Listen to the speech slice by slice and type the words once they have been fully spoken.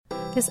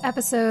This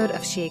episode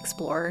of She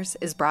Explores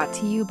is brought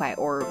to you by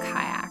Oru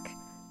Kayak.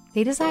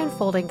 They design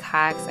folding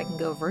kayaks that can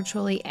go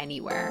virtually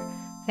anywhere,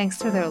 thanks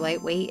to their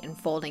lightweight and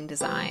folding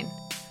design.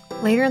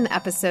 Later in the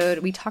episode,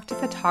 we talk to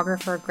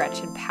photographer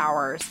Gretchen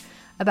Powers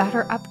about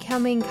her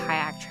upcoming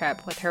kayak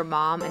trip with her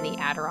mom in the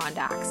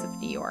Adirondacks of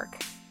New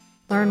York.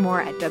 Learn more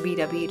at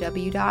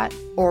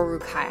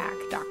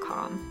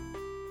www.orukayak.com.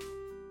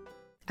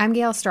 I'm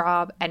Gail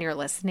Straub, and you're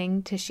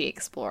listening to She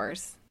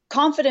Explores.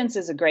 Confidence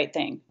is a great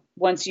thing.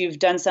 Once you've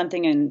done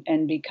something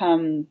and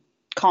become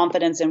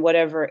confident in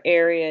whatever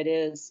area it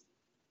is,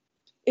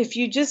 if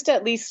you just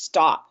at least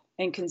stop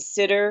and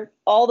consider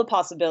all the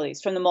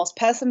possibilities, from the most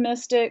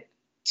pessimistic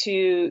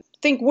to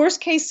think worst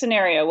case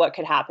scenario, what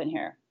could happen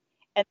here,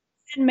 and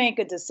then make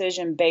a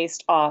decision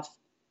based off,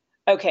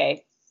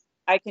 okay,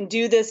 I can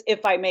do this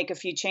if I make a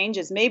few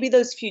changes. Maybe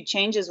those few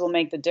changes will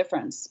make the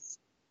difference.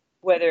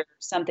 Whether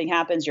something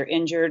happens, you're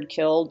injured,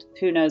 killed,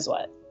 who knows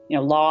what,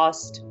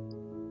 lost,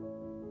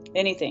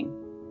 anything.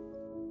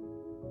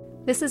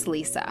 This is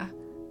Lisa.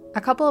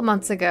 A couple of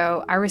months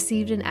ago, I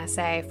received an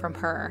essay from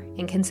her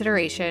in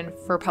consideration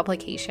for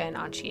publication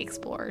on She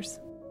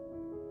Explores.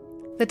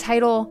 The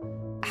title,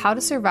 How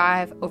to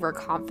Survive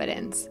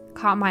Overconfidence,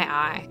 caught my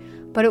eye,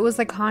 but it was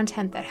the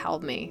content that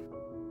held me.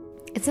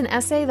 It's an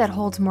essay that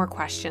holds more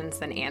questions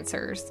than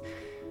answers.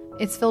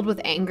 It's filled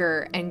with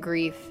anger and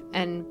grief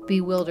and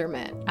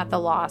bewilderment at the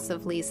loss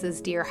of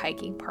Lisa's dear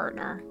hiking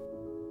partner.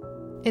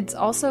 It's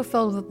also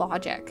filled with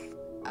logic,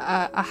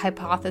 a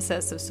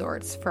hypothesis of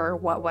sorts for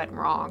what went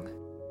wrong.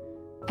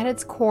 At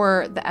its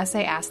core, the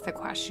essay asks the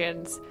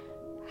questions,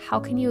 how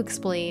can you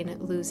explain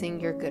losing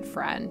your good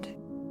friend?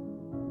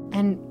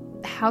 And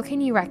how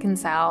can you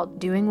reconcile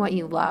doing what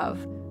you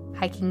love,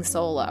 hiking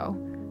solo,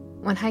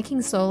 when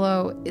hiking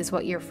solo is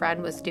what your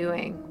friend was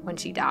doing when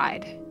she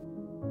died?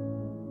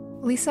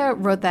 Lisa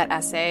wrote that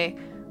essay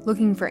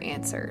looking for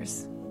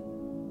answers.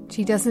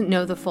 She doesn't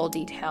know the full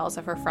details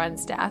of her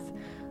friend's death.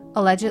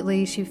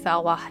 Allegedly, she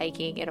fell while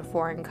hiking in a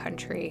foreign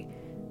country,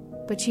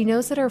 but she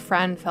knows that her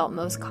friend felt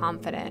most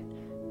confident,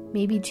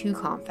 maybe too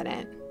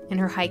confident, in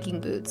her hiking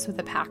boots with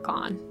a pack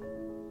on.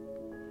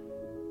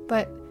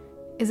 But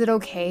is it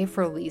okay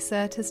for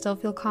Lisa to still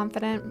feel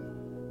confident?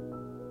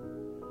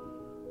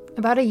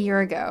 About a year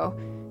ago,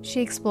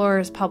 She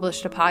Explores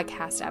published a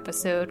podcast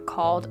episode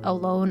called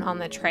Alone on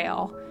the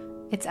Trail.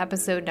 It's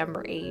episode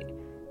number 8,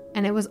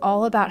 and it was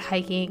all about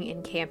hiking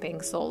and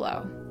camping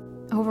solo.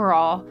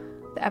 Overall,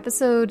 the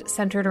episode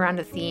centered around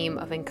a theme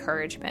of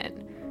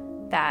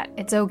encouragement, that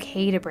it's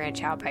okay to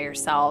branch out by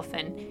yourself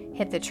and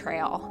hit the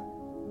trail.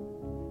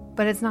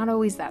 But it's not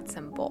always that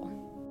simple.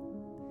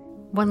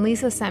 When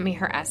Lisa sent me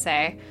her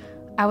essay,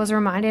 I was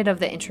reminded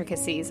of the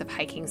intricacies of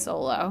hiking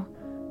solo,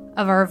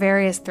 of our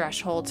various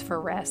thresholds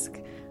for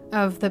risk,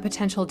 of the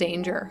potential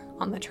danger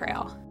on the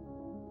trail.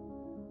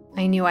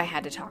 I knew I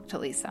had to talk to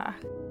Lisa.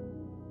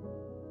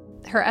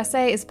 Her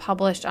essay is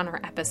published on our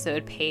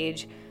episode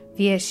page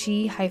via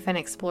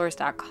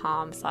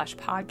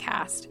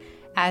she-explores.com/podcast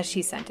as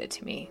she sent it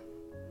to me.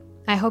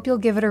 I hope you'll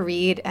give it a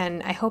read,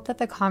 and I hope that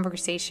the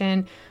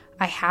conversation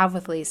I have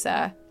with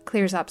Lisa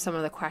clears up some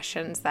of the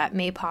questions that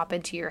may pop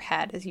into your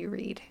head as you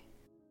read.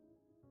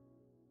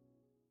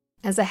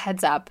 As a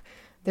heads up,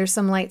 there's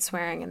some light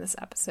swearing in this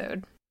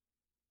episode.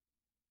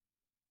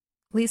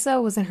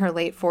 Lisa was in her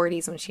late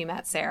 40s when she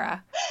met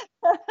Sarah.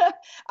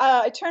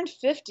 I turned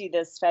 50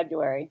 this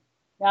February.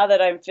 Now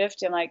that I'm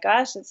 50, I'm like,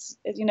 gosh, it's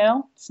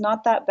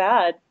not that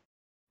bad.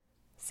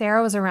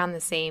 Sarah was around the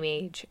same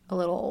age, a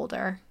little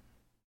older.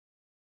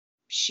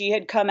 She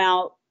had come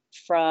out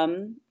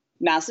from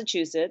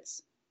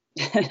Massachusetts.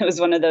 It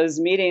was one of those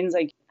meetings,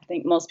 like I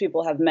think most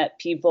people have met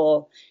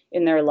people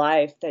in their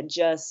life that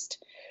just,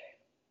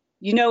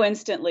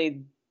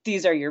 instantly,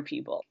 these are your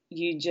people.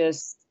 You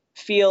just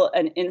feel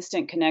an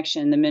instant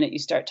connection the minute you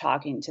start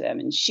talking to them.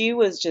 And she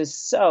was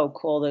just so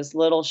cool, this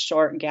little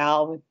short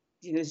gal with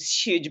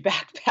this huge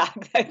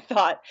backpack. I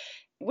thought,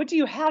 what do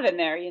you have in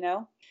there?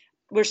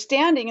 We're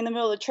standing in the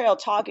middle of the trail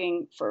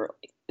talking for,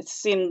 it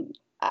seemed,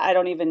 I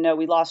don't even know,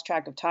 we lost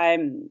track of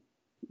time.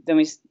 Then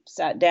we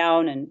sat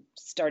down and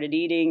started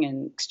eating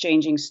and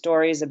exchanging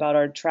stories about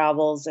our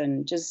travels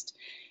and just,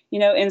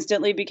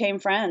 instantly became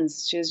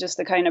friends. She was just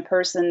the kind of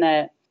person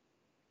that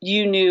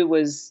you knew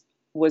was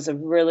a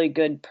really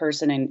good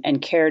person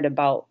and cared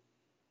about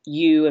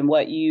you and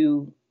what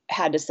you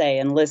had to say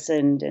and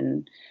listened.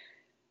 And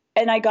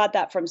I got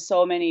that from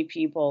so many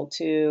people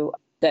too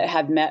that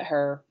had met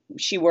her.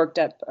 She worked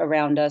up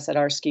around us at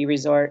our ski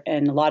resort,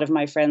 and a lot of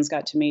my friends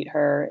got to meet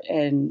her.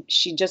 And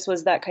she just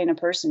was that kind of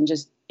person,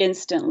 just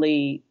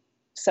instantly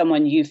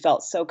someone you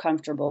felt so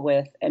comfortable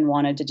with and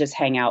wanted to just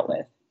hang out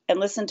with and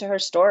listen to her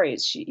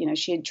stories. She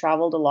had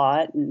traveled a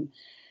lot, and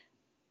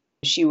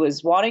she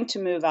was wanting to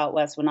move out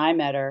west when I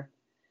met her.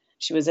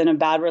 She was in a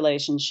bad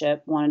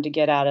relationship, wanted to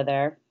get out of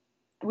there.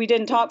 We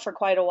didn't talk for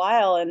quite a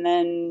while, and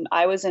then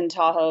I was in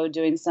Tahoe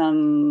doing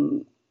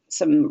some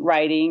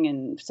writing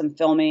and some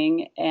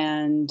filming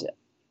and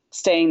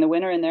staying the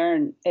winter in there.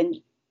 And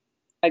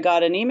I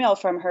got an email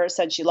from her,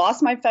 said she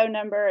lost my phone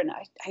number, and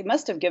I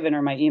must have given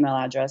her my email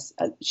address.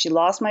 She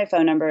lost my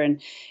phone number,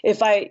 and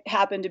if I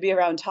happened to be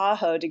around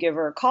Tahoe, to give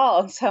her a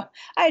call. And so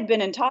I had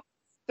been in Tahoe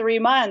 3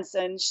 months,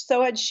 and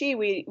so had she.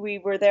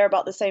 We were there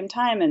about the same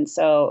time, and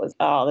so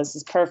oh, this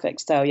is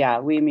perfect. So yeah,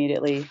 we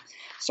immediately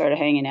started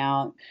hanging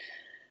out.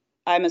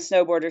 I'm a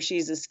snowboarder,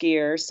 she's a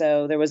skier,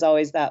 so there was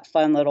always that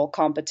fun little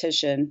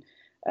competition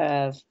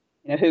of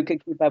who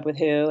could keep up with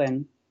who,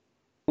 and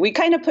we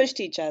kind of pushed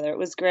each other. It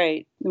was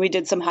great. We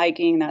did some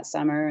hiking that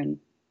summer and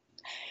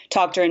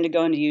talked her into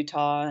going to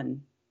Utah,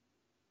 and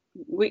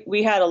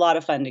we had a lot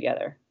of fun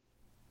together.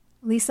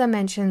 Lisa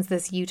mentions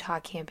this Utah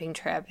camping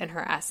trip in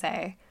her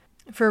essay.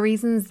 For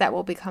reasons that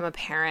will become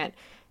apparent,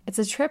 it's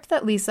a trip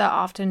that Lisa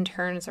often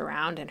turns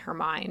around in her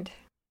mind.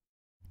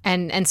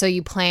 And so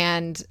you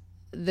planned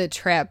the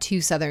trip to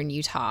southern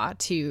Utah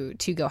to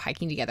go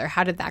hiking together.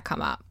 How did that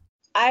come up?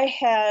 I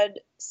had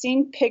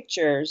seen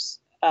pictures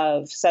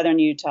of southern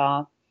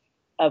Utah,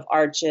 of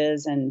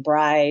Arches and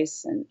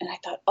Bryce, and I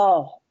thought,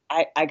 oh,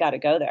 I got to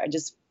go there.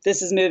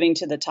 This is moving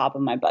to the top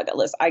of my bucket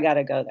list. I got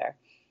to go there.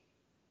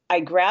 I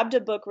grabbed a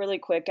book really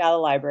quick out of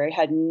the library,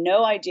 had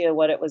no idea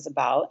what it was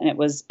about, and it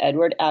was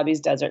Edward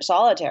Abbey's Desert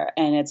Solitaire,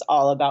 and it's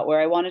all about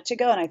where I wanted to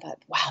go. And I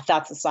thought, wow,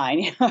 that's a sign.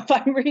 If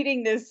I'm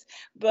reading this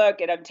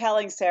book and I'm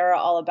telling Sarah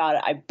all about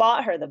it, I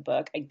bought her the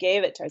book, I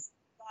gave it to her. I said,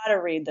 you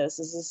gotta read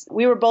this.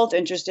 We were both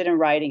interested in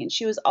writing, and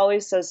she was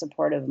always so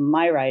supportive of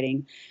my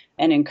writing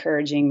and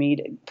encouraging me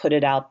to put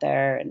it out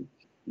there and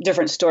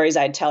different stories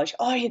I'd tell. She,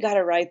 oh, you got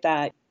to write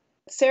that.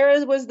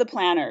 Sarah was the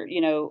planner.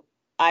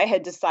 I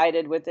had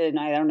decided within,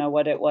 I don't know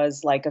what it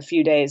was, like a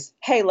few days,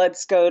 hey,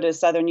 let's go to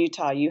southern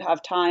Utah. You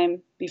have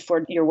time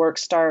before your work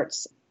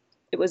starts.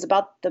 It was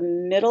about the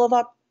middle of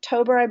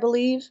October, I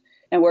believe,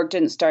 and work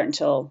didn't start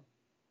until,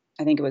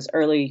 I think it was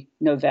early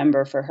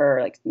November for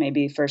her, like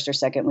maybe first or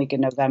second week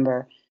in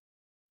November.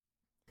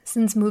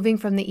 Since moving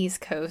from the East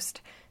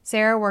Coast,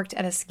 Sarah worked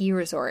at a ski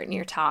resort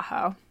near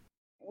Tahoe.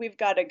 We've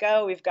got to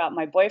go. We've got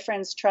my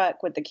boyfriend's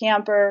truck with the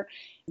camper.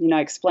 I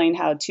explained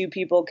how two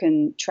people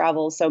can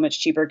travel so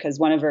much cheaper because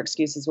one of her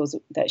excuses was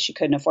that she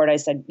couldn't afford it. I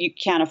said, you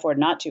can't afford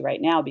not to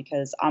right now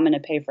because I'm going to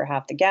pay for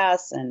half the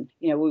gas and,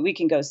 we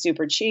can go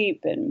super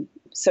cheap. And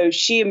so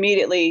she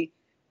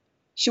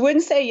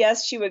wouldn't say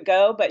yes, she would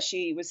go, but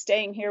she was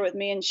staying here with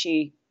me and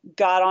she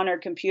got on her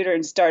computer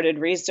and started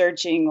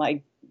researching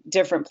like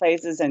different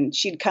places, and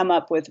she'd come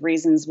up with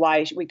reasons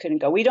why we couldn't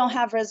go. We don't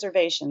have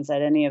reservations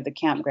at any of the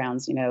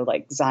campgrounds,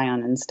 like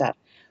Zion and stuff.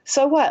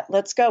 So what?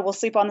 Let's go. We'll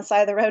sleep on the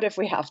side of the road if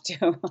we have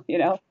to,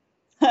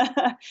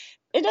 It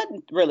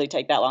didn't really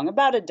take that long,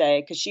 about a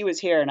day, because she was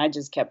here and I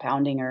just kept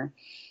pounding her.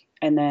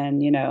 And then,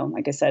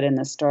 like I said in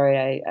the story,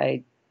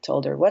 I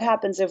told her, what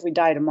happens if we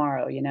die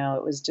tomorrow?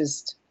 It was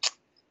just,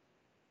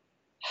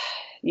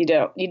 you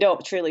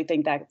don't truly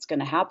think that's going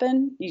to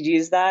happen. You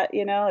use that,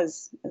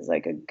 as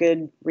like a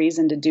good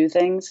reason to do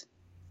things.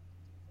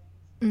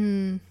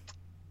 Do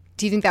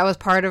you think that was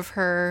part of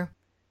her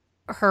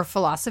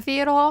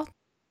philosophy at all?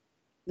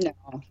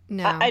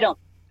 No.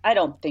 I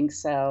don't think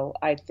so.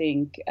 I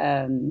think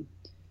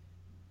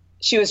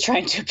she was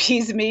trying to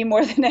appease me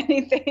more than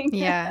anything.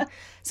 Yeah.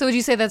 So would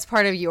you say that's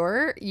part of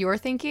your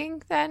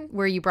thinking then,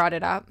 where you brought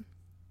it up?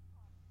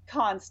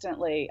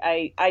 Constantly.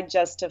 I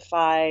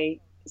justify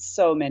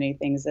so many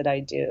things that I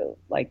do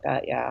like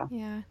that. Yeah.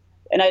 Yeah.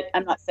 And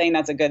I'm not saying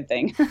that's a good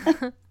thing.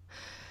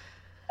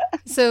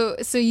 So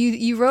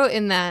you wrote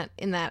in that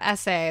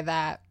essay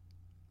that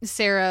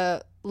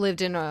Sarah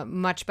lived in a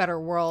much better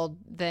world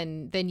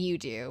than you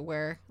do,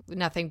 where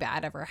nothing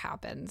bad ever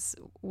happens.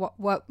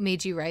 What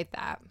made you write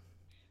that?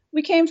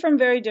 We came from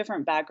very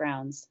different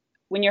backgrounds.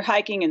 When you're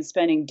hiking and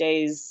spending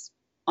days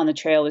on the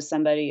trail with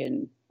somebody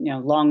and,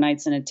 long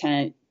nights in a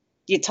tent,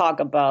 you talk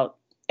about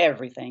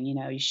everything,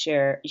 you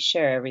share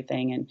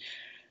everything. And,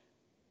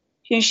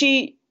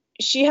 she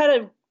had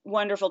a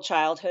wonderful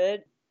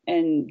childhood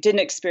and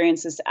didn't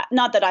experience this.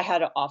 Not that I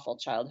had an awful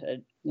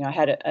childhood. I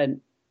had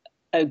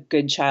a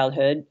good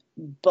childhood,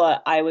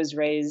 but I was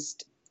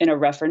raised in a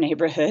rougher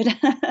neighborhood.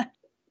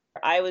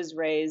 I was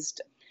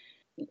raised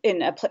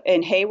in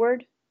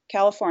Hayward,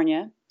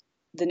 California.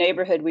 The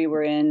neighborhood we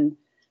were in,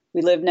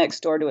 we lived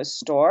next door to a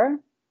store,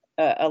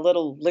 a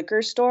little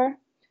liquor store.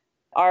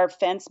 Our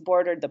fence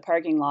bordered the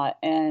parking lot,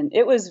 and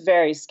it was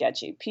very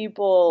sketchy.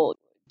 People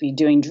be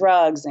doing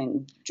drugs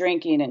and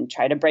drinking and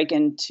try to break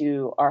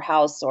into our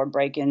house or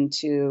break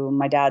into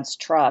my dad's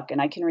truck. And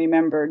I can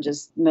remember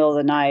just middle of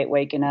the night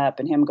waking up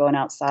and him going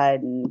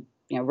outside and,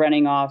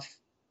 running off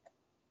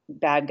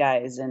bad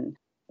guys. And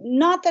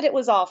not that it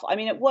was awful. I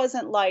mean, it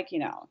wasn't like,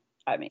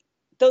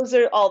 those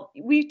are all,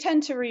 we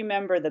tend to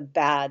remember the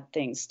bad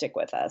things stick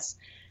with us.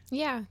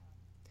 Yeah.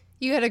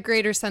 You had a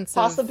greater sense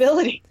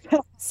possibility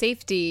of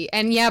safety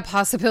and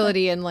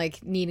possibility and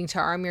like needing to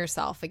arm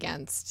yourself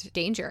against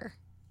danger.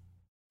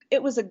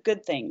 It was a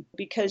good thing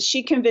because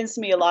she convinced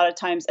me a lot of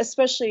times,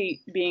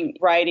 especially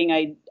writing.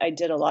 I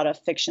did a lot of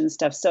fiction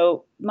stuff.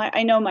 So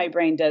I know my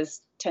brain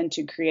does tend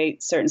to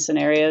create certain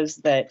scenarios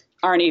that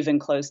aren't even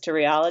close to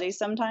reality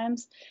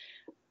sometimes.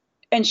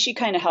 And she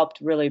kind of helped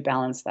really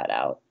balance that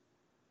out.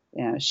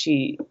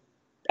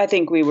 I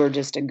think we were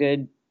just a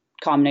good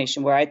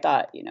combination where I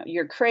thought,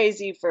 you're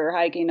crazy for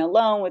hiking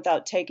alone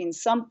without taking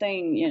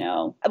something,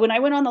 When I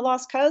went on the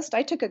Lost Coast,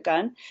 I took a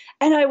gun,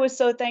 and I was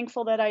so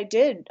thankful that I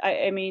did.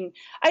 I mean,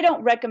 I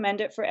don't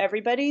recommend it for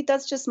everybody.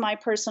 That's just my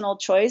personal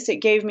choice.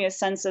 It gave me a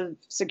sense of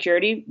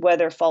security,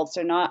 whether false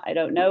or not, I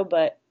don't know.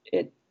 But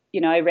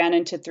I ran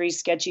into 3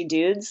 sketchy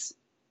dudes.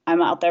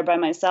 I'm out there by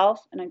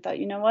myself. And I thought,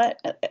 you know what?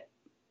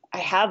 I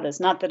have this.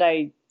 Not that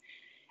I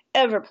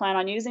ever plan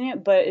on using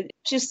it, but it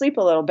just sleep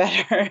a little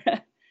better.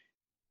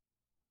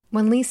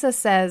 When Lisa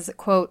says,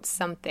 quote,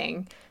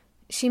 something,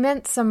 she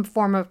meant some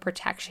form of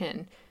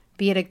protection,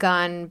 be it a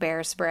gun,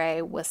 bear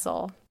spray,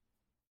 whistle.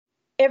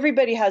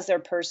 Everybody has their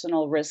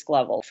personal risk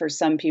level. For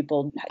some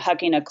people,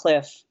 hucking a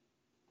cliff,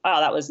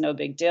 that was no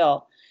big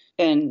deal.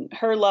 And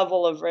her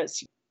level of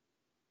risk,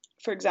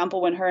 for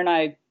example, when her and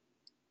I,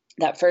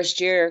 that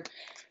first year,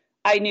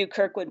 I knew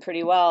Kirkwood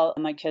pretty well.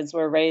 My kids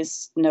were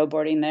raised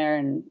snowboarding there,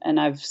 and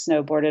I've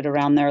snowboarded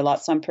around there a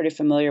lot, so I'm pretty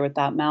familiar with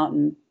that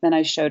mountain. And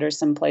I showed her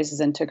some places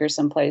and took her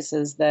some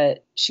places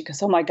that she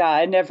goes, oh my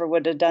God, I never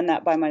would have done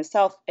that by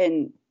myself,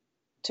 and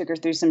took her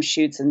through some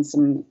chutes and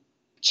some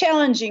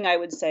challenging, I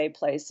would say,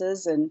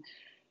 places, and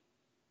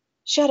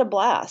she had a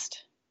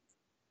blast.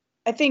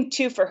 I think,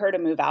 too, for her to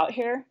move out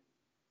here,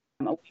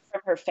 away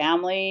from her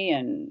family,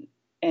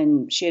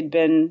 and she had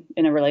been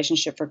in a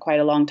relationship for quite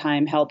a long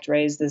time, helped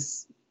raise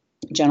this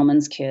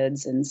gentleman's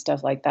kids and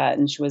stuff like that,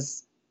 and she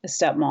was a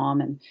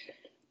stepmom, and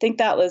I think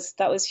that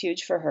was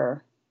huge for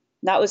her.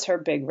 That was her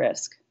big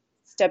risk,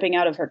 stepping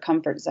out of her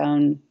comfort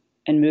zone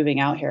and moving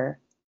out here.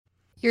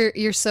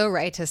 You're so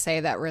right to say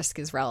that risk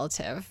is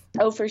relative.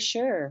 Oh, for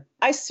sure.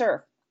 I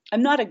surf.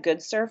 I'm not a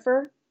good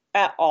surfer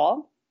at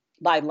all,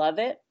 but I love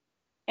it.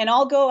 And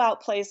I'll go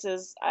out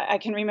places. I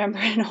can remember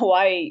in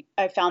Hawaii,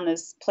 I found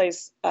this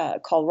place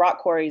called Rock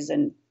Quarries,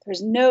 and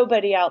there's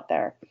nobody out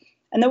there,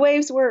 and the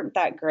waves weren't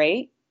that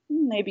great,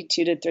 maybe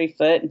 2 to 3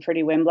 foot and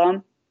pretty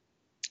windblown.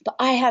 But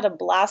I had a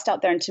blast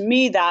out there. And to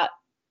me, that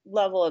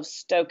level of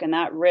stoke and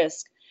that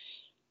risk,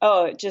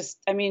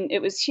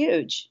 it was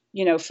huge,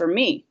 for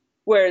me.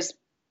 Whereas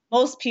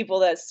most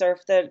people that surf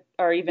that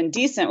are even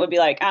decent would be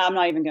like, I'm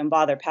not even going to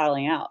bother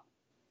paddling out.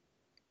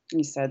 And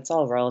he said, it's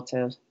all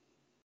relative.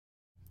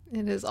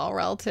 It is all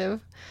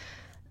relative.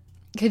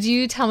 Could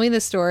you tell me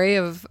the story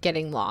of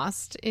getting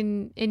lost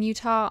in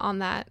Utah on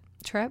that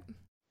trip?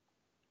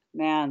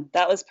 Man,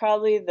 that was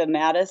probably the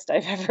maddest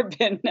I've ever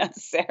been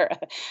as Sarah.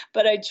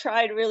 But I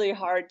tried really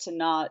hard to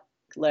not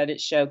let it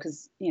show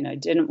because, I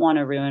didn't want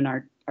to ruin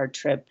our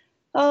trip.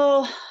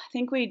 I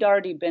think we'd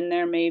already been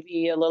there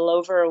maybe a little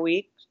over a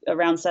week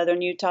around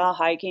southern Utah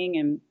hiking,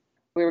 and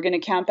we were going to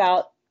camp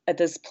out at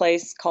this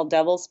place called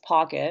Devil's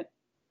Pocket.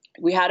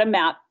 We had a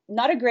map,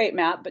 not a great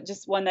map, but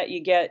just one that you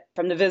get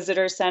from the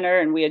visitor center,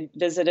 and we had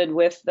visited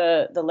with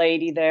the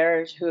lady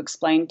there who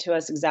explained to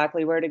us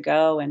exactly where to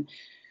go, and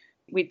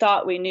we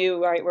thought we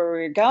knew right where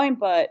we were going,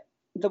 but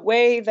the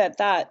way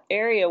that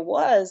area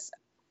was,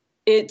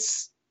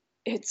 it's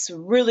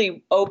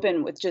really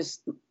open with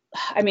just,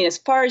 as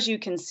far as you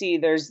can see,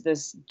 there's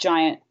this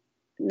giant,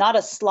 not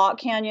a slot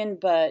canyon,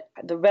 but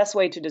the best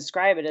way to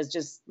describe it is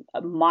just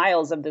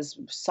miles of this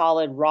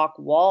solid rock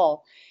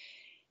wall.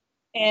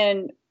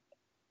 And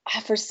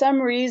for some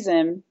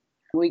reason,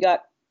 we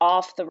got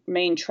off the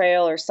main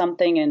trail or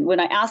something. And when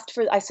I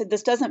said,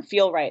 this doesn't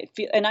feel right.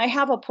 And I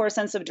have a poor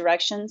sense of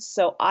direction.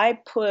 So I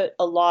put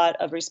a lot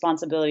of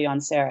responsibility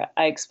on Sarah.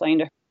 I explained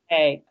to her,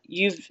 hey,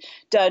 you've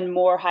done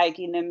more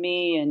hiking than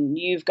me and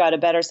you've got a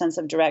better sense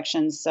of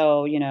direction.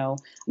 So, I'm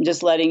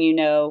just letting you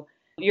know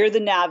you're the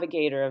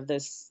navigator of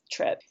this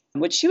trip,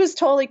 which she was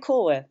totally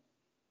cool with.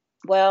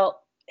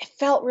 Well, it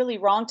felt really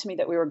wrong to me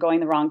that we were going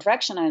the wrong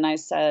direction. And I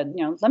said,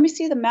 let me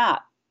see the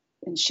map.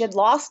 And she had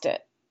lost it.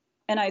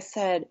 And I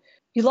said,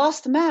 you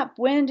lost the map.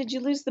 When did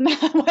you lose the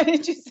map? Why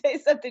did you say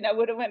something? I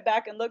would have went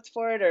back and looked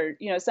for it, or,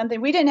 something.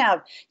 We didn't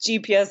have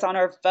GPS on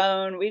our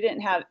phone. We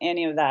didn't have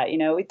any of that.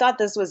 We thought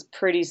this was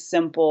pretty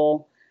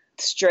simple,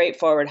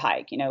 straightforward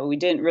hike. We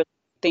didn't really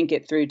think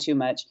it through too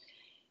much.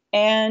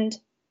 And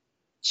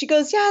she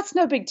goes, yeah, it's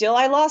no big deal.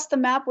 I lost the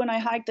map when I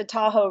hiked the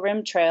Tahoe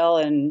Rim Trail,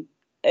 and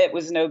it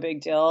was no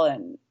big deal.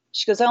 And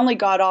she goes, I only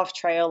got off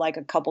trail like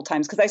a couple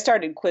times, because I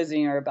started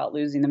quizzing her about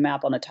losing the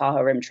map on the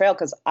Tahoe Rim Trail,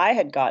 because I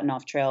had gotten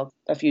off trail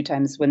a few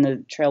times when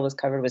the trail was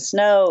covered with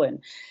snow.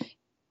 And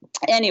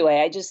anyway,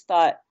 I just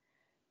thought,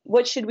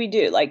 what should we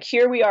do? Like,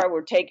 here we are,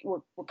 we're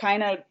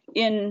kind of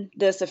in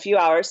this a few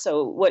hours.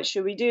 So what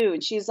should we do?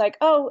 And she's like,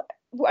 oh,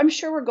 I'm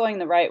sure we're going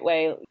the right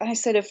way. And I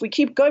said, if we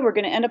keep going, we're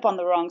going to end up on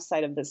the wrong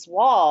side of this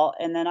wall.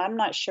 And then I'm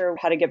not sure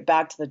how to get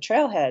back to the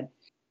trailhead.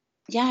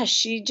 Yeah,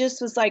 she just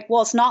was like,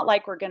 well, it's not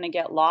like we're going to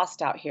get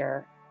lost out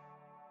here.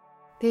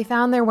 They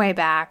found their way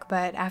back,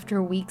 but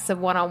after weeks of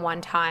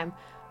one-on-one time,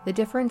 the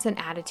difference in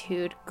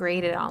attitude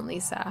grated on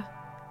Lisa.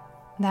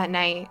 That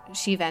night,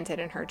 she vented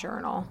in her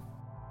journal.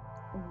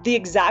 The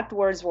exact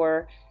words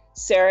were,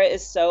 Sarah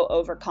is so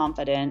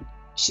overconfident.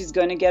 She's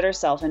going to get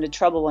herself into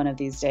trouble one of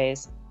these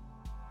days.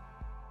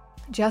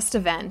 just a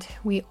vent.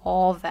 We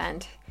all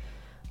vent.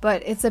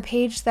 But it's a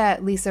page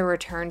that Lisa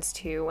returns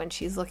to when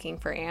she's looking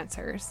for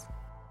answers.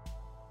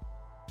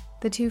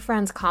 The two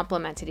friends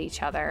complimented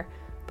each other,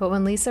 but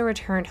when Lisa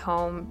returned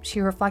home, she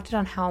reflected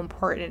on how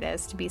important it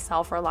is to be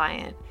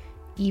self-reliant,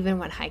 even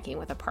when hiking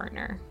with a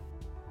partner.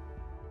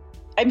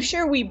 I'm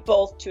sure we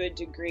both, to a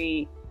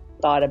degree,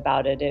 thought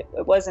about it. It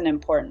wasn't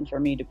important for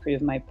me to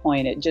prove my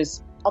point.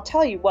 I'll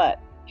tell you what,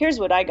 here's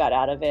what I got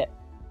out of it.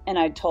 And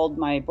I told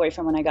my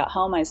boyfriend when I got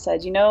home, I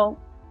said,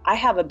 I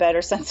have a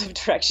better sense of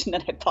direction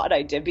than I thought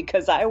I did,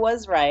 because I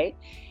was right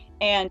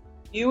and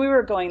knew we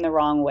were going the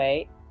wrong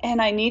way.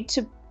 And I need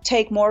to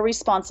take more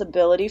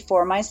responsibility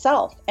for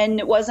myself. And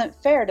it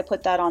wasn't fair to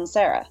put that on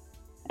Sarah.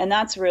 And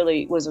that's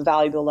really was a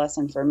valuable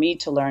lesson for me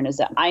to learn, is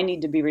that I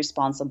need to be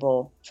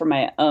responsible for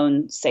my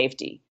own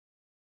safety.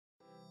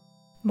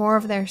 More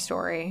of their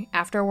story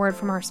after a word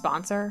from our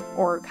sponsor,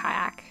 Oru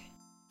Kayak.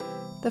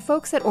 The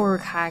folks at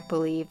Oru Kayak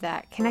believe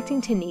that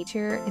connecting to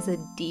nature is a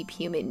deep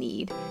human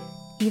need,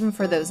 even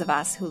for those of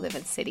us who live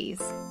in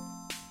cities.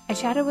 I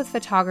chatted with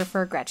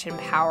photographer Gretchen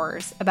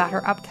Powers about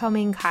her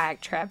upcoming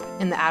kayak trip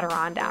in the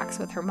Adirondacks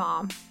with her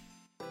mom.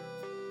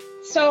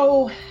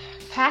 So,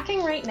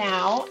 packing right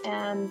now,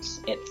 and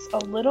it's a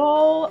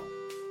little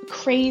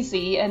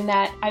crazy in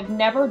that I've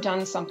never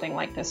done something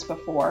like this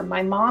before.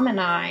 My mom and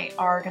I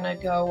are going to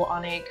go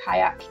on a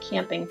kayak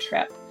camping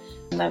trip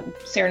in the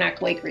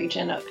Saranac Lake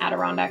region,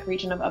 Adirondack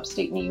region of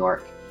upstate New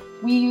York.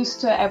 We used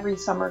to every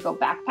summer go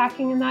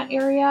backpacking in that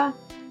area,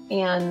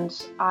 and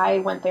I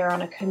went there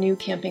on a canoe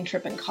camping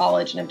trip in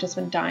college, and I've just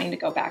been dying to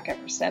go back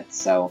ever since.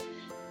 So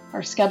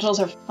our schedules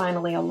are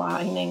finally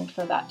aligning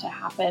for that to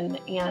happen,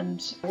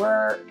 and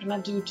we're gonna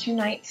do 2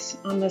 nights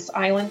on this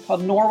island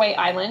called Norway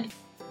Island.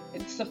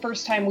 It's the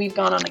first time we've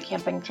gone on a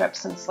camping trip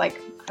since, I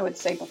would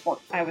say before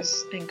I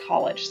was in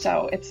college.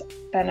 So it's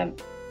been a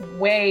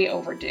way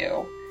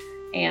overdue,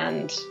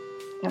 and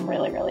I'm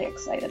really, really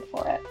excited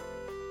for it.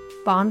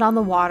 Bond on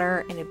the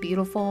water in a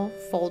beautiful,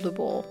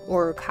 foldable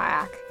Oru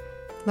kayak.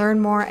 Learn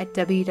more at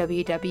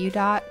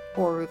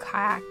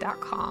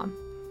www.orukayak.com.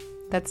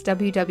 That's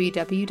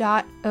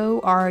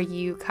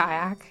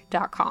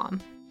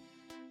www.orukayak.com.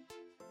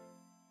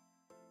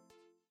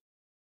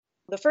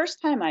 The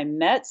first time I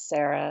met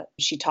Sarah,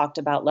 she talked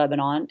about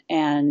Lebanon,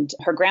 and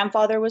her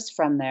grandfather was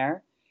from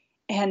there.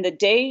 And the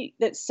day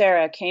that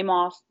Sarah came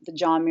off the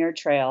John Muir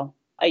Trail,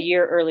 a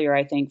year earlier,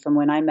 I think, from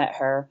when I met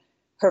her,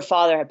 her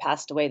father had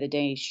passed away the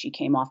day she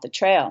came off the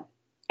trail.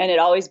 And it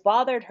always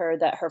bothered her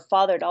that her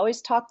father had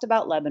always talked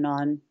about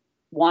Lebanon,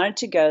 wanted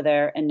to go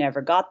there, and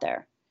never got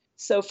there.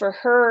 So for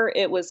her,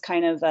 it was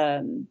kind of,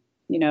 a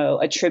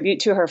tribute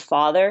to her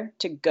father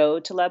to go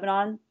to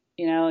Lebanon,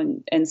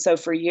 and so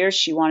for years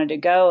she wanted to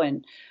go,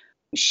 and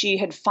she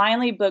had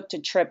finally booked a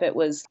trip. It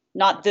was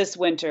not this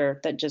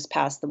winter that just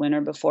passed, the winter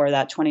before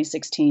that,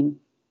 2016.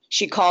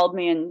 She called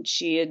me and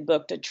she had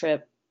booked a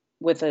trip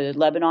with a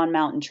Lebanon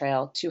mountain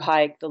trail to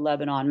hike the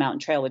Lebanon mountain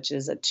trail, which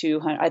is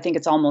I think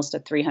it's almost a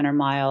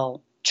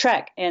 300-mile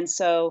trek. And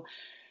so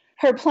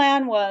her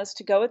plan was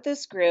to go with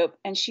this group,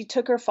 and she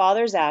took her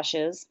father's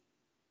ashes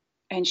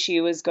and she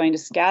was going to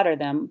scatter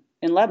them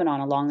in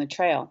Lebanon along the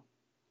trail,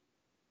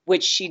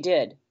 which she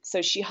did.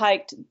 So she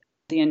hiked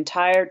the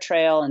entire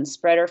trail and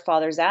spread her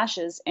father's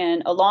ashes.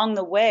 And along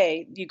the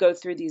way, you go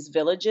through these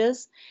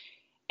villages.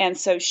 And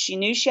so she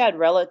knew she had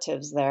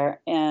relatives there,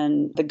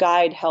 and the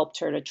guide helped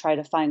her to try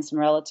to find some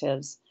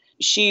relatives.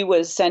 She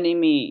was sending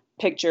me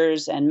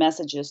pictures and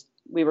messages.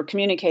 We were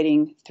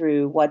communicating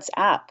through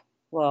WhatsApp.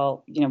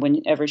 Well,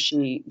 whenever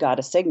she got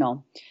a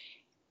signal.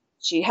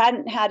 She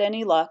hadn't had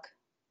any luck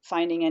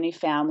finding any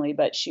family,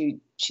 but she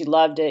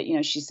loved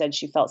it. She said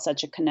she felt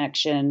such a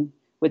connection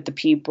with the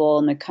people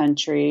in the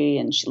country,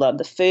 and she loved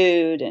the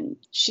food, and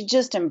she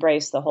just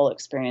embraced the whole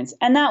experience.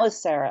 And that was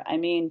Sarah. I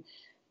mean,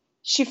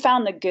 she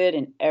found the good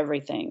in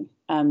everything,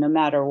 no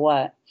matter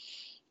what.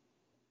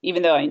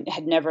 Even though I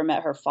had never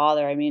met her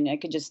father, I mean, I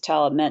could just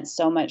tell it meant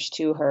so much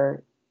to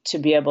her to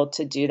be able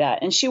to do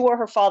that. And she wore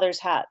her father's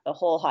hat the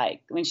whole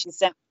hike. When she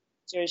sent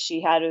pictures,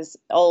 she had his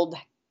old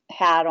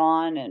hat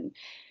on, and,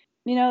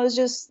 it was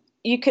just,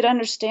 you could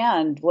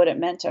understand what it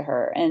meant to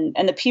her. And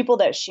the people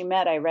that she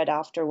met, I read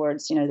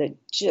afterwards,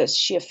 that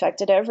she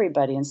affected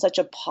everybody in such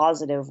a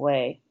positive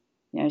way.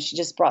 She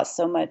just brought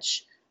so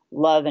much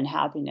love and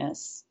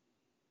happiness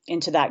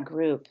into that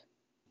group.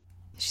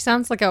 She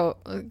sounds like a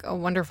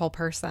wonderful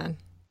person.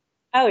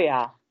 Oh,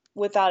 yeah,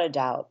 without a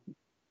doubt.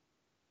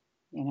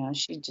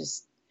 She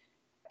just,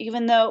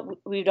 even though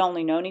we'd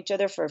only known each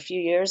other for a few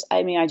years,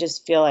 I mean, I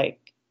just feel like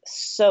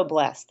so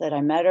blessed that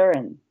I met her,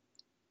 and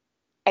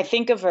I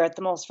think of her at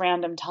the most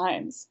random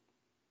times.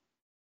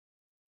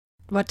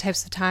 What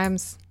types of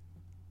times?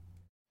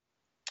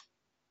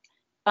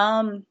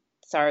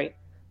 Sorry.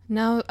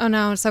 No, oh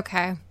no, it's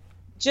okay.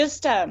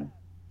 Just, I'll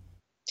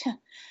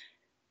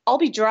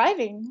be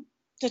driving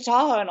to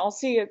Tahoe, and I'll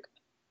see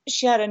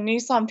she had a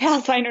Nissan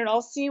Pathfinder, and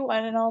I'll see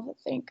one, and I'll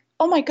think,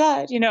 oh my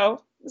God,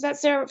 was that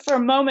Sarah? For a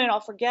moment, I'll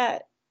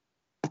forget.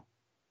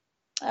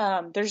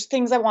 There's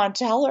things I want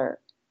to tell her.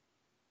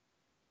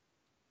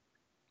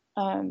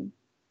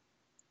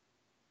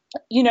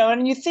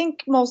 And you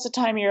think most of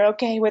the time you're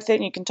okay with it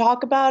and you can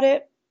talk about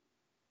it.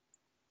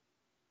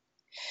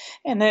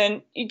 And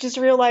then you just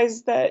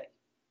realize that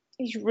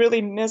you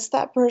really miss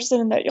that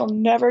person and that you'll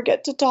never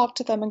get to talk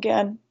to them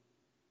again.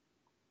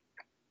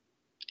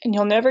 And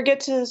you'll never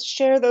get to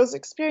share those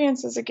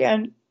experiences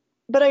again.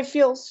 But I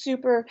feel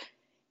super,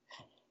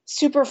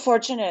 super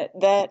fortunate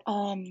that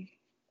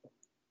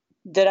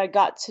that I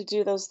got to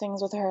do those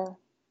things with her.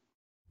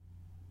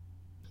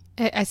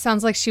 It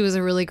sounds like she was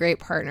a really great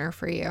partner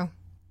for you.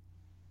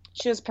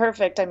 She was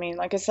perfect. I mean,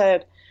 like I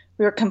said,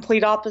 we were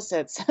complete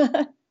opposites.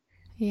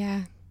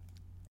 Yeah.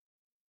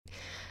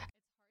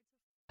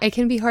 It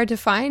can be hard to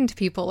find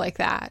people like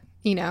that,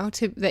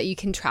 that you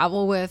can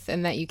travel with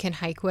and that you can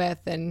hike with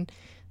and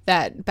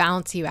that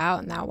balance you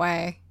out in that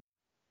way.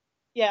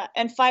 Yeah,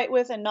 and fight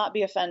with and not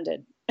be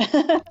offended.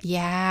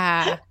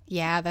 Yeah,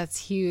 that's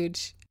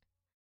huge.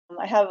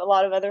 I have a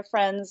lot of other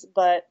friends,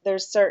 but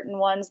there's certain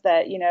ones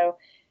that,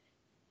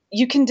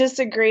 you can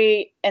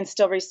disagree and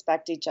still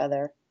respect each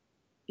other,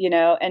 and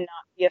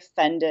not be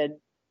offended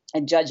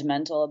and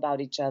judgmental about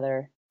each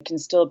other. You can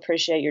still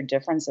appreciate your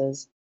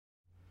differences.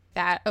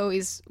 That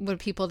always, when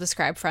people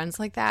describe friends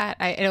like that,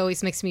 it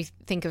always makes me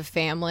think of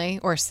family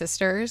or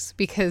sisters,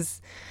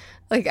 because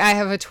like I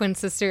have a twin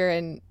sister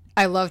and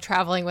I love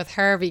traveling with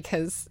her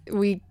because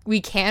we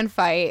can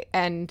fight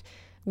and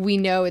we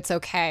know it's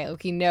okay.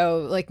 Like, we know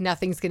like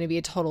nothing's going to be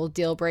a total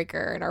deal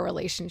breaker in our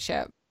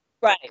relationship.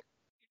 Right.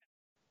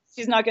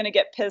 She's not going to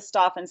get pissed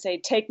off and say,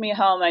 "Take me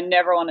home. I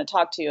never want to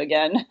talk to you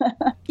again."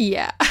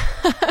 Yeah.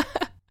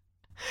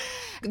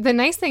 The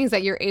nice thing is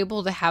that you're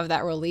able to have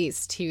that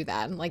release too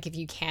then. Like if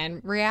you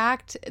can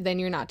react, then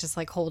you're not just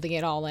like holding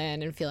it all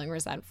in and feeling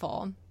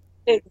resentful.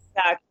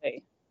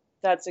 Exactly.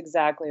 That's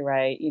exactly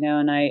right.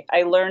 And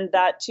I learned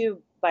that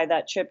too by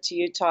that trip to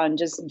Utah and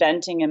just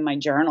venting in my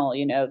journal.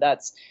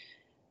 That's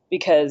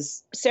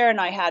because Sarah and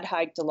I had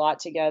hiked a lot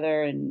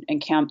together and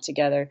camped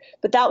together.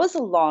 But that was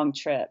a long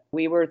trip.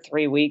 We were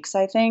 3 weeks,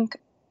 I think,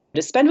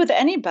 to spend with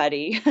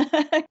anybody.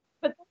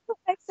 But that's what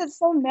makes it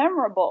so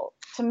memorable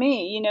to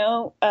me.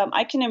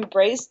 I can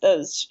embrace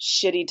those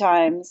shitty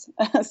times,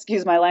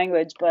 excuse my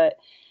language, but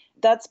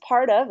that's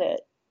part of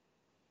it.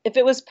 If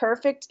it was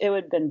perfect, it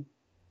would have been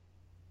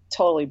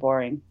totally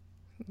boring.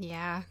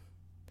 Yeah.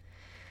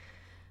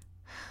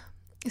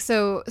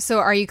 So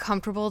are you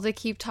comfortable to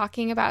keep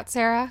talking about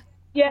Sarah?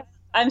 Yeah,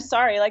 I'm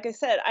sorry. Like I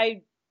said,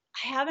 I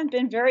haven't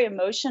been very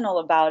emotional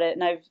about it.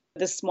 And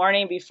this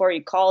morning before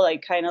you called, I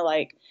kind of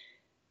like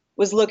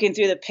was looking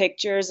through the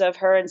pictures of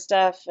her and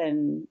stuff.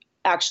 And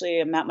actually,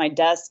 I'm at my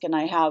desk and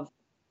I have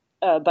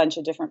a bunch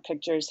of different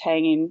pictures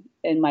hanging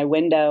in my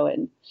window.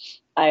 And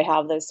I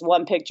have this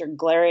one picture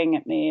glaring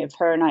at me of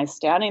her and I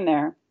standing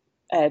there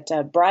at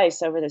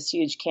Bryce over this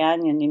huge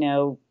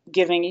canyon,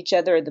 giving each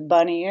other the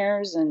bunny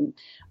ears and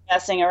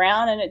messing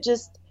around. And it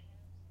just,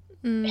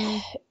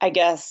 I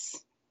guess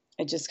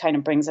it just kind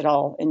of brings it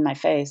all in my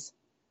face.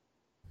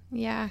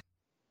 Yeah.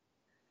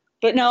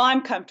 But no,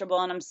 I'm comfortable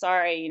and I'm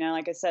sorry.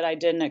 Like I said, I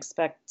didn't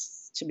expect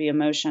to be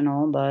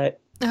emotional, but.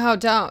 Oh,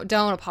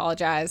 don't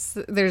apologize.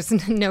 There's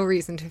no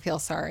reason to feel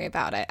sorry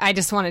about it. I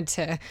just wanted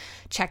to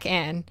check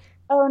in.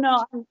 Oh,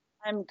 no,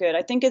 I'm good.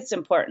 I think it's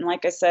important,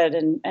 like I said,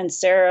 and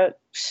Sarah,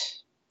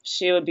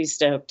 she would be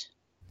stoked.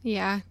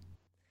 Yeah.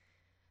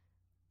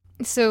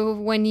 So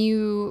when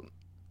you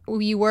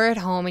were at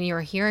home and you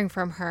were hearing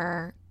from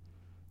her,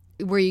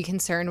 were you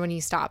concerned when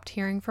you stopped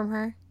hearing from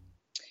her?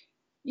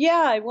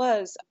 Yeah, I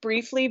was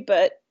briefly,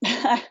 but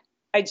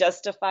I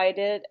justified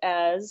it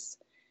as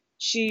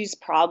she's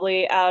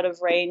probably out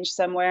of range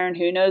somewhere and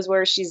who knows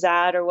where she's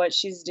at or what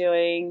she's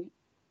doing.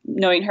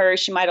 Knowing her,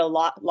 she might have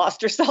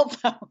lost her cell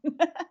phone.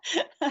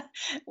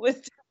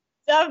 Was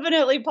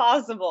definitely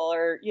possible,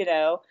 or,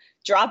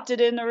 dropped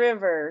it in the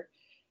river.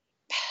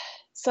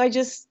 So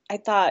I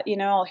thought,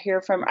 I'll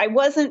hear from her. I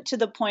wasn't to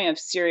the point of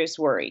serious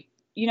worry.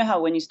 You know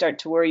how when you start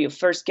to worry, you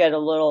first get a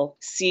little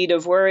seed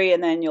of worry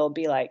and then you'll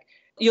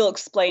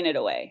explain it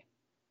away.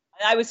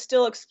 And I was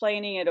still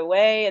explaining it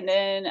away. And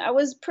then I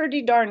was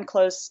pretty darn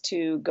close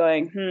to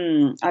going,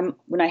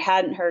 when I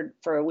hadn't heard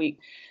for a week.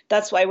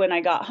 That's why when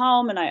I got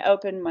home and I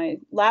opened my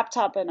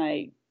laptop and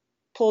I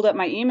pulled up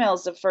my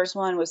emails, the first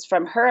one was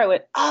from her. I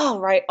went, oh,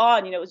 right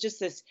on. It was just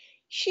this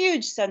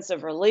huge sense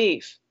of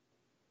relief.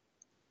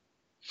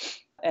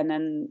 And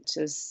then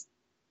to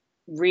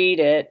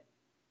read it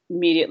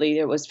immediately,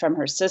 it was from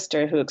her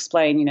sister who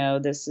explained,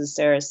 this is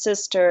Sarah's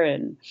sister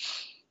and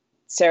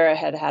Sarah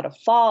had had a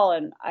fall.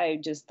 And I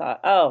just thought,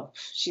 oh,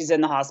 she's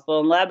in the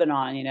hospital in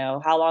Lebanon.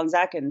 How long is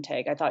that going to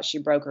take? I thought she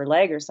broke her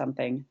leg or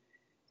something.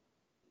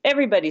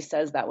 Everybody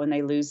says that when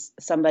they lose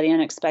somebody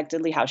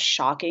unexpectedly, how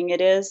shocking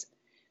it is.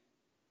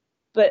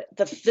 But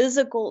the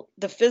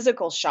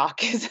physical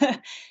shock is,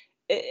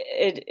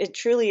 it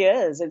truly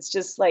is. It's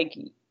just like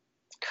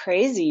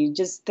crazy. You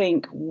just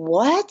think,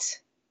 what?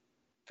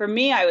 For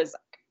me, I was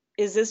like,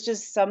 is this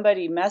just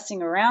somebody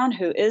messing around?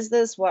 Who is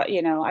this? What,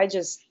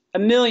 a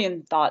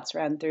million thoughts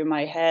ran through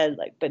my head,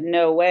 but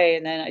no way.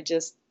 And then I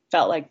just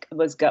felt like I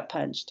was gut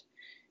punched.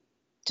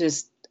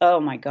 Just, oh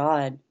my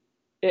God,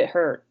 it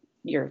hurt.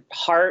 your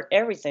heart,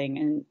 everything.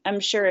 And I'm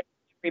sure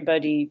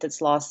everybody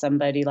that's lost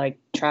somebody like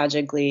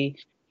tragically,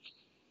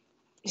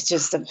 it's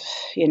just,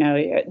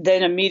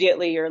 then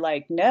immediately you're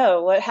like,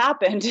 no, what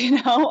happened?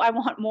 I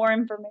want more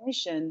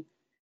information.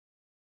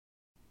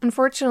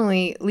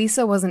 Unfortunately,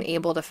 Lisa wasn't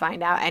able to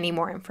find out any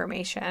more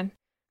information.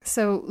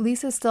 So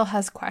Lisa still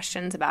has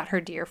questions about her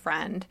dear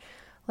friend.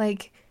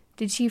 Like,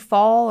 did she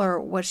fall or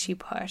was she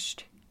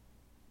pushed?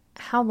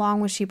 How long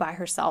was she by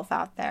herself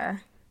out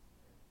there?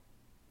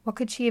 What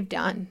could she have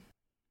done?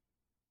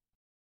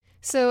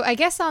 So I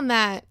guess on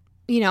that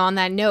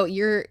note,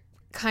 you're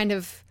kind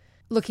of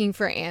looking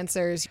for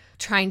answers,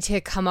 trying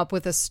to come up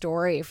with a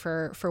story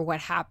for what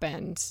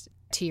happened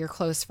to your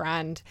close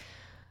friend.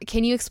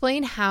 Can you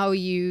explain how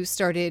you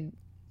started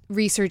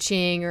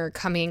researching or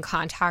coming in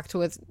contact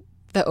with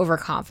the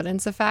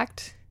overconfidence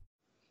effect?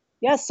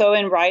 Yeah, so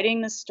in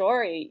writing the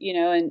story,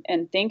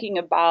 and thinking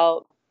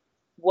about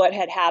what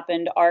had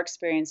happened, our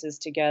experiences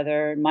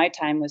together, my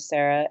time with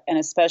Sarah, and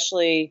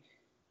especially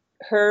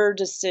her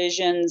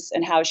decisions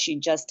and how she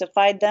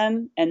justified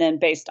them. And then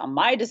based on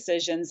my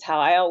decisions, how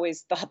I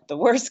always thought the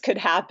worst could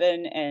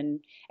happen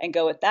and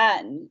go with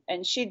that.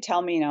 And she'd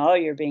tell me, oh,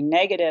 you're being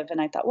negative. And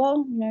I thought,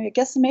 well, I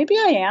guess maybe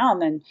I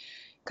am. And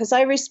because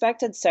I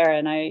respected Sarah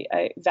and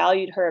I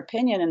valued her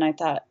opinion. And I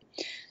thought,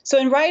 so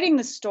in writing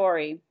the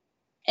story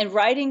and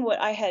writing what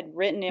I had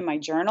written in my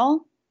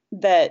journal,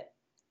 that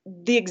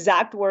the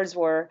exact words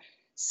were,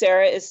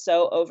 Sarah is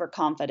so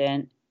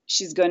overconfident.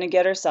 She's going to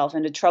get herself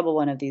into trouble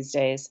one of these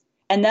days.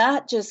 And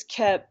that just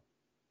kept,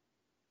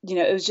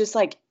 it was just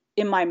like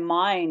in my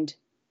mind.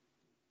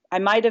 I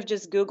might have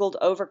just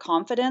Googled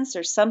overconfidence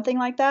or something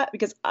like that,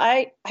 because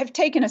I've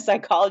taken a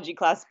psychology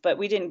class, but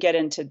we didn't get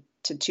into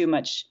too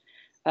much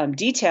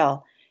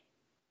detail.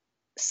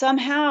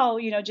 Somehow,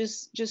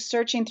 just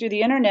searching through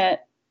the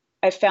internet,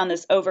 I found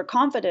this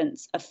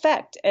overconfidence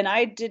effect, and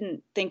I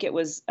didn't think it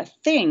was a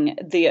thing,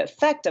 the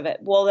effect of it.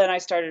 Well, then I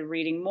started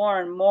reading more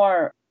and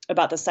more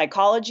about the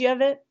psychology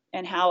of it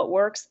and how it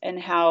works and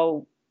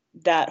how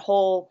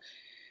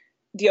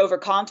the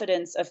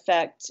overconfidence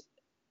effect,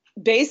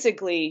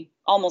 basically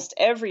almost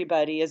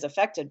everybody is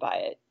affected by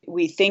it.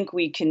 We think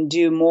we can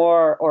do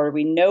more or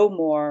we know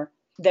more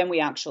than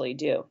we actually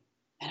do.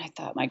 And I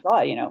thought, my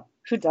God,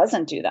 who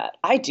doesn't do that?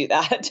 I do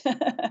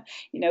that.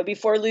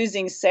 Before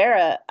losing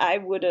Sarah, I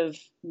would have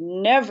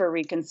never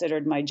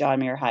reconsidered my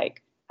John Muir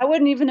hike. I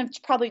wouldn't even have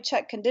probably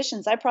checked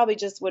conditions. I probably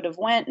just would have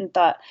went and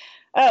thought,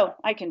 oh,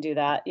 I can do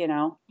that,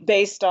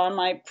 based on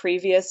my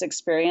previous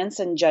experience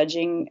and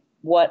judging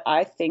what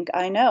I think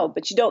I know.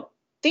 But you don't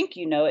think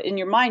you know it. In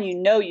your mind, you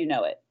know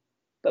it.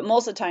 But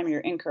most of the time, you're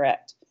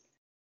incorrect.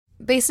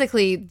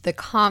 Basically, the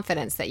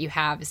confidence that you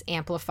have is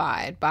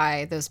amplified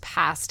by those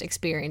past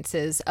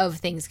experiences of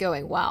things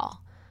going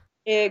well.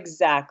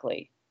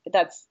 Exactly.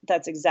 That's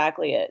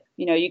exactly it.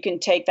 You can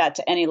take that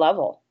to any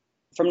level,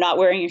 from not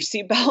wearing your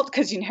seatbelt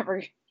because you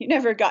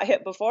never got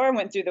hit before and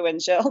went through the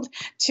windshield,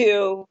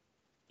 to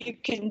you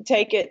can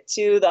take it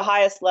to the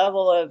highest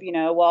level of,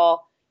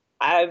 well,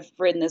 I've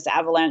ridden this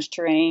avalanche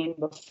terrain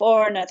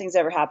before. Nothing's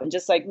ever happened.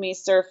 Just like me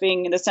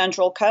surfing the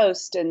Central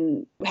Coast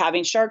and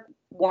having shark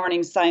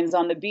warning signs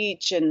on the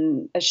beach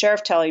and a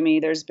sheriff telling me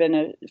there's been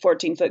a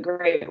 14-foot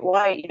great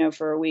white,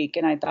 for a week.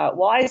 And I thought,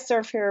 well, I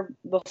surf here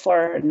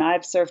before and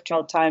I've surfed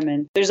all the time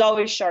and there's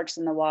always sharks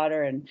in the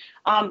water and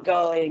I'm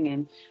going.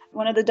 And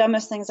one of the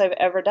dumbest things I've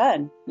ever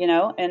done,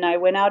 and I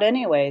went out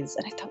anyways.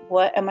 And I thought,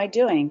 what am I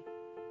doing?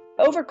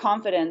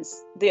 Overconfidence,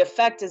 the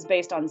effect is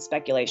based on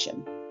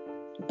speculation,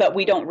 but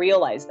we don't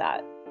realize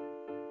that.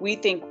 We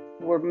think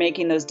we're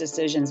making those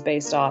decisions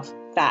based off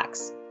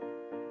facts,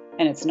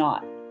 and it's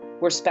not.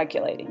 We're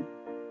speculating.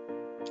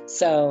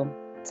 So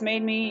it's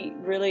made me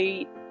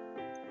really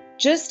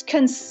just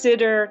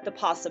consider the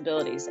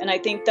possibilities. And I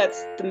think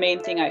that's the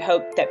main thing I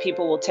hope that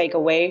people will take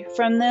away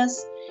from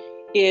this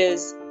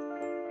is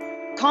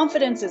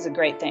confidence is a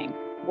great thing.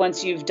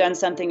 Once you've done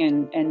something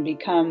and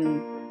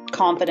become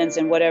confident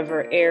in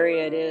whatever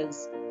area it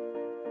is,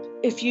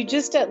 if you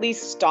just at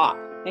least stop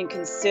and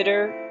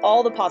consider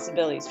all the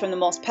possibilities, from the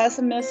most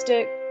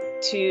pessimistic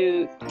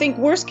to think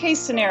worst case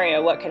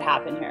scenario, what could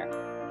happen here?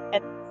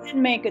 And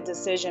then make a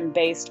decision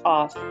based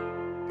off,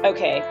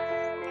 okay,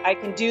 I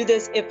can do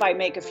this if I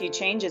make a few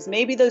changes.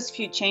 Maybe those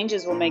few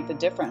changes will make the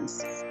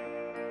difference.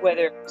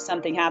 Whether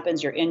something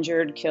happens, you're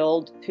injured,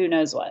 killed, who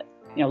knows what,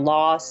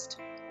 lost,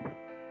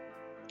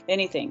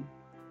 anything.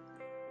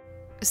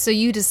 So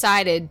you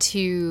decided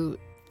to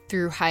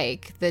through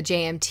hike the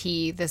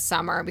JMT this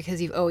summer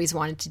because you've always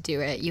wanted to do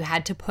it. You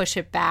had to push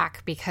it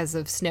back because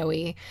of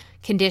snowy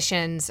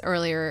conditions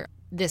earlier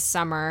this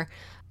summer.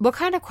 What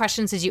kind of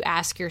questions did you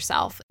ask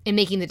yourself in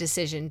making the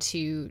decision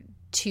to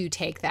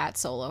take that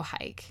solo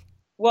hike?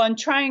 Well, in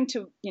trying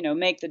to,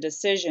 make the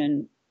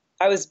decision,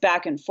 I was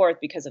back and forth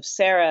because of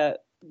Sarah.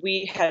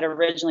 We had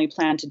originally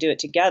planned to do it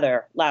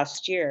together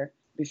last year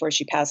before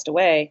she passed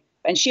away,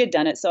 and she had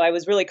done it. So I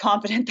was really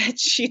confident that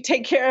she'd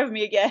take care of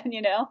me again,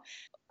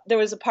 There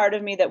was a part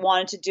of me that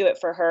wanted to do it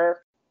for her.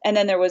 And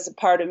then there was a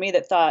part of me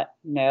that thought,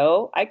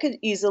 no, I could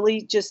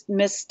easily just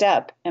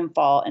misstep and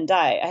fall and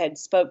die. I had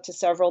spoke to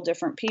several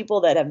different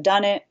people that have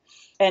done it,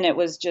 and it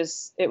was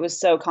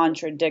so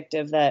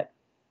contradictory that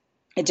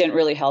it didn't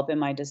really help in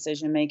my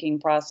decision-making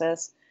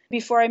process.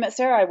 Before I met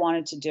Sarah, I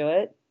wanted to do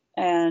it.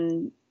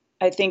 And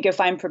I think if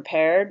I'm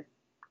prepared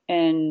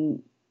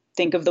and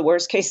think of the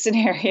worst case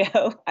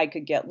scenario, I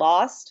could get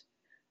lost.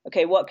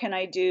 Okay, what can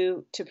I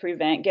do to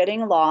prevent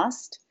getting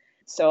lost?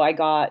 So I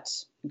got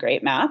a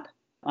great map.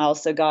 I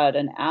also got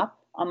an app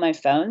on my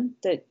phone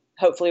that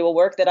hopefully will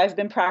work that I've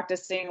been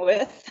practicing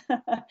with.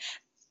 That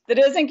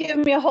doesn't give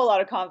me a whole lot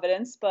of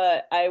confidence,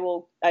 but I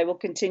will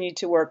continue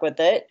to work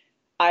with it.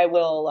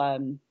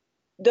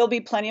 There'll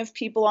be plenty of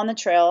people on the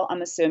trail,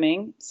 I'm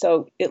assuming.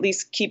 So at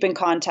least keep in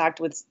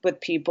contact with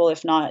people,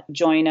 if not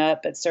join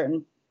up at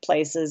certain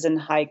places and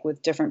hike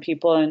with different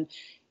people. And,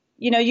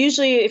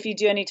 usually if you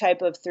do any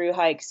type of through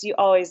hikes, you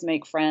always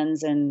make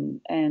friends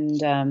and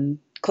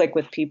click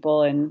with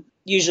people. And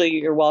usually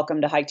you're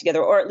welcome to hike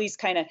together, or at least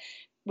kind of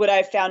what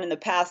I've found in the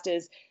past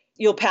is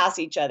you'll pass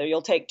each other.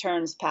 You'll take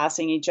turns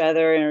passing each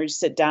other or just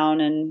sit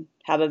down and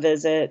have a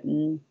visit.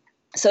 And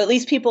so at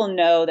least people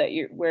know that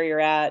you're where you're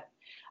at.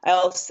 I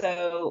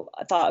also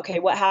thought, okay,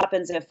 what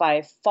happens if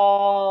I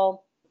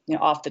fall,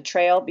 off the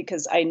trail?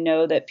 Because I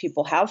know that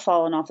people have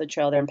fallen off the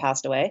trail there and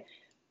passed away.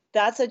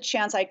 That's a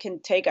chance I can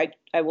take.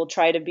 I will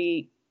try to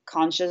be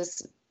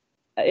conscious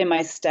in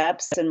my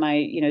steps and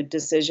my,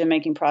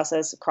 decision-making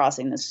process,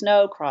 crossing the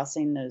snow,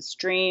 crossing the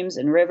streams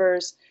and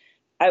rivers.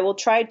 I will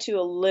try to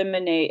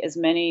eliminate as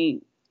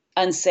many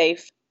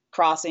unsafe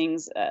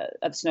crossings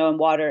of snow and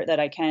water that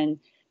I can.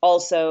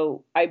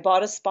 Also, I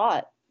bought a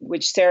spot,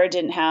 which Sarah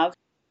didn't have.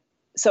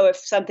 So if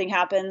something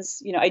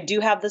happens, I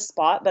do have the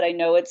spot, but I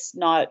know it's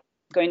not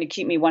going to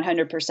keep me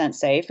 100%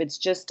 safe. It's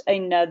just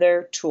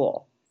another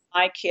tool,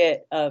 my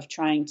kit of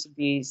trying to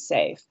be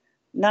safe.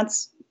 And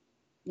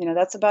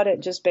that's about it.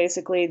 Just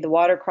basically the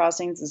water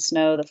crossings, the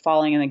snow, the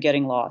falling, and the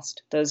getting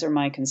lost. Those are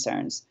my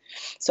concerns.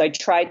 So I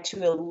tried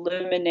to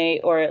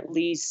eliminate, or at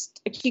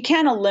least you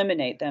can't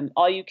eliminate them.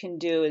 All you can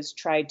do is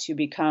try to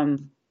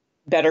become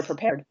better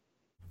prepared.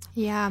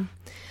 Yeah.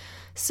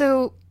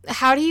 So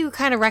how do you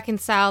kind of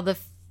reconcile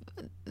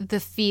the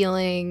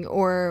feeling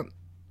or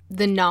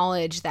the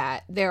knowledge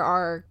that there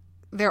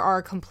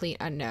are complete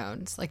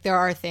unknowns? Like there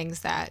are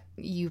things that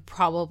you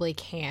probably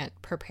can't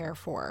prepare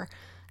for.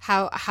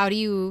 How do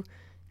you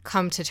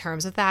come to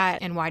terms with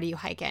that, and why do you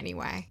hike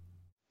anyway?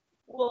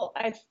 Well,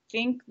 I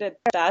think that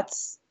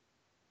that's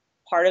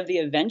part of the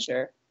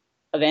adventure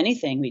of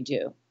anything we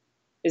do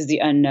is the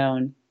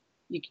unknown.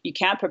 You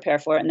can't prepare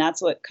for it, and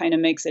that's what kind of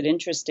makes it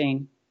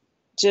interesting.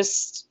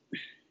 Just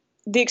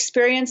the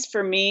experience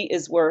for me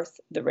is worth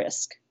the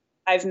risk.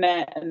 I've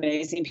met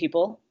amazing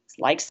people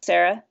like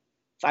Sarah.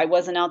 If I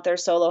wasn't out there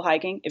solo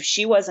hiking, if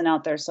she wasn't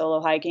out there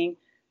solo hiking,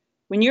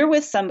 when you're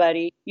with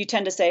somebody, you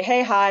tend to say,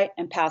 hey, hi,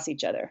 and pass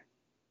each other.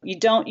 You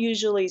don't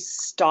usually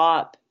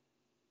stop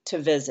to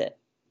visit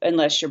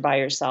unless you're by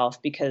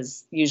yourself,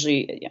 because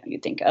usually you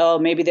think, oh,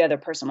 maybe the other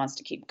person wants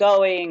to keep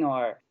going.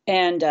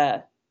 And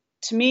to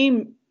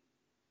me,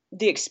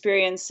 the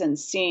experience and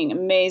seeing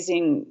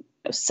amazing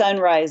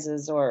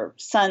sunrises or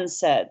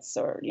sunsets,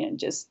 or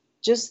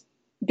just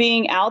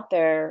being out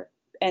there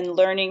and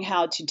learning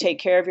how to take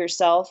care of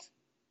yourself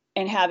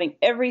and having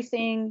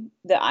everything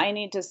that I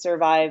need to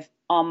survive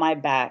on my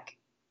back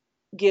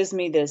gives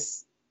me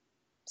this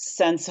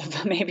sense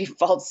of maybe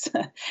false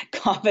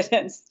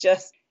confidence.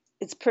 Just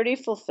it's pretty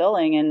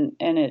fulfilling,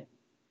 and it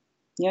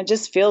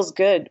just feels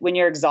good when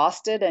you're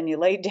exhausted and you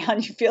lay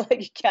down. You feel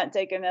like you can't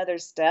take another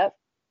step,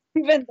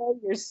 even though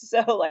you're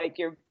so like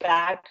your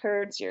back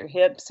hurts, your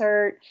hips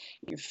hurt,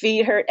 your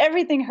feet hurt,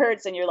 everything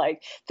hurts, and you're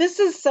like, this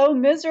is so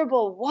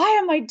miserable. Why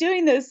am I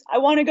doing this? I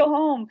want to go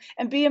home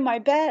and be in my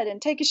bed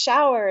and take a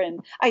shower, and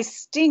I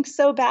stink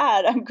so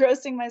bad. I'm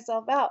grossing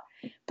myself out.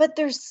 But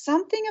there's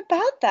something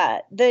about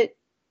that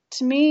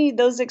to me,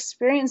 those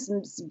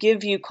experiences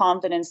give you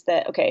confidence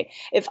that, okay,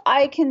 if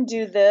I can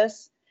do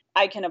this,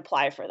 I can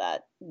apply for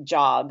that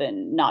job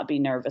and not be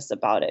nervous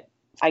about it.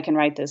 I can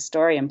write this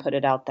story and put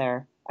it out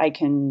there. I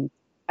can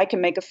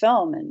make a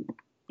film, and,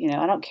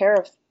 I don't care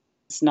if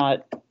it's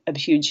not a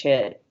huge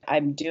hit.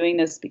 I'm doing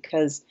this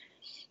because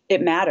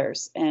it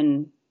matters.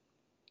 And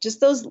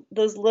just those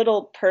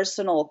little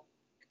personal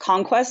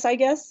conquests, I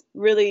guess,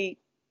 really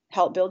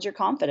help build your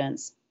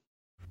confidence.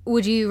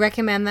 Would you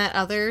recommend that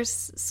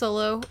others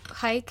solo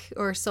hike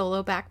or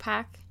solo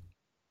backpack?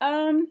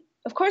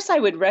 Of course I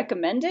would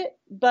recommend it,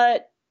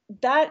 but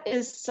that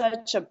is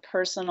such a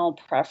personal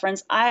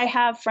preference. I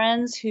have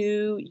friends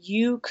who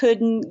you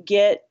couldn't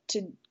get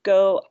to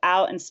go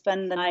out and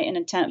spend the night in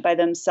a tent by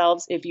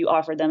themselves if you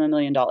offered them $1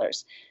 million.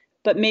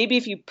 But maybe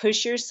if you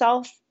push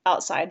yourself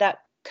outside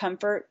that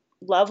comfort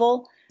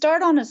level,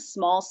 start on a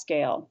small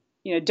scale.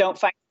 Don't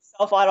find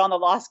yourself out on the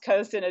Lost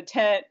Coast in a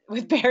tent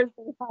with bears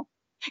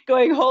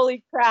going,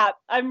 holy crap,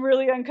 I'm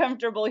really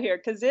uncomfortable here,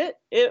 because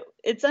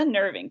it's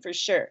unnerving for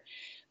sure.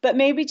 But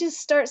maybe just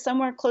start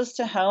somewhere close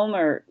to home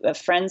or a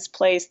friend's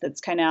place that's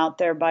kind of out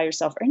there by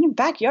yourself, or in your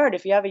backyard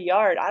if you have a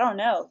yard. I don't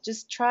know.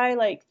 Just try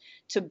like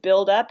to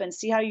build up and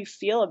see how you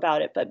feel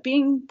about it. But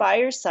being by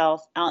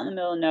yourself out in the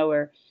middle of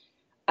nowhere,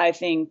 I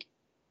think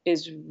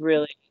is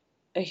really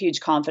a huge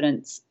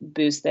confidence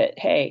boost that,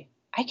 hey,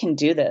 I can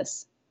do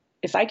this.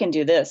 If I can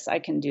do this, I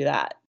can do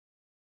that.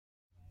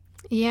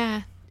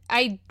 Yeah.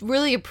 I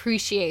really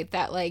appreciate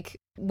that, like,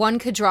 one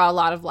could draw a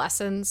lot of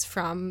lessons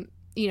from,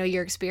 you know,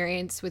 your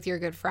experience with your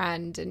good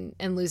friend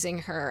and losing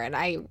her. And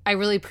I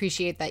really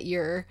appreciate that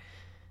your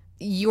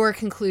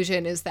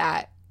conclusion is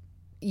that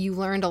you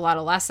learned a lot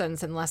of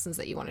lessons and lessons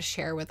that you want to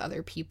share with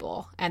other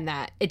people, and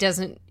that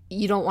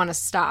you don't want to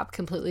stop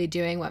completely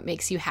doing what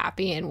makes you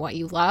happy and what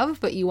you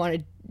love, but you want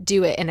to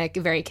do it in a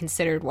very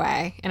considered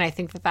way. And I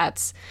think that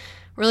that's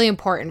really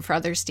important for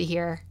others to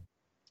hear.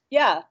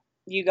 Yeah,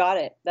 you got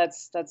it.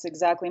 That's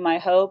exactly my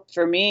hope.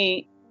 For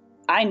me,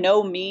 I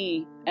know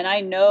me, and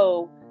I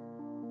know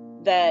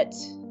that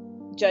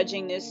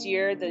judging this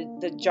year,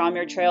 the John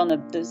Muir Trail and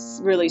the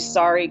really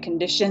sorry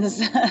conditions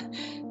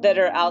that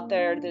are out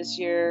there this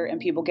year, and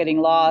people getting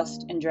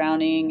lost and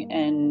drowning,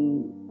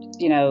 and,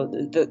 you know,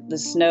 the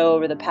snow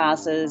over the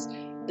passes.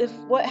 If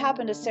what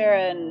happened to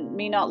Sarah and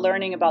me not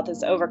learning about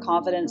this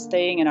overconfidence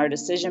thing in our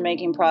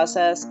decision-making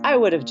process, I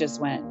would have just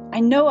went. I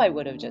know I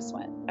would have just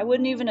went. I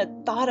wouldn't even have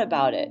thought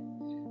about it,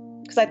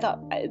 because I thought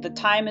the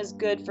time is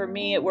good for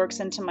me. It works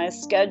into my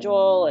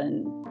schedule,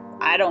 and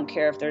I don't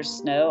care if there's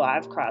snow.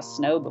 I've crossed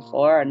snow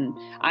before, and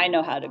I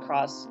know how to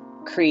cross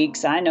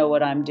creeks. I know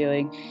what I'm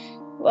doing.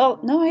 Well,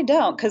 no, I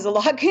don't, because a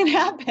lot can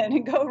happen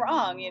and go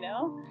wrong, you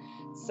know?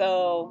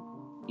 So,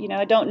 you know,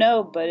 I don't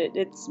know, but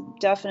it's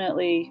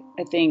definitely,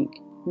 I think,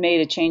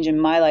 made a change in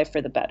my life for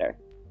the better.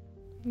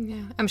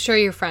 Yeah, I'm sure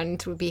your friend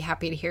would be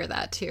happy to hear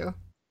that too.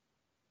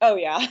 Oh,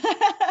 yeah.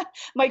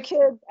 My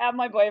kids and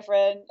my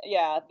boyfriend,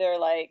 yeah, they're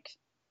like,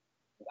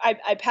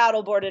 I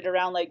paddle boarded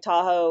around Lake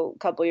Tahoe a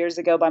couple years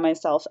ago by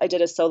myself. I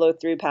did a solo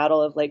through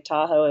paddle of Lake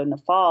Tahoe in the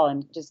fall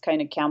and just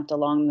kind of camped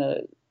along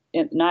the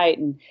night.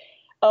 And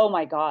oh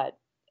my God,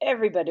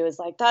 everybody was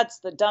like, that's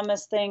the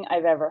dumbest thing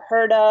I've ever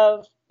heard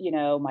of. You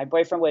know, my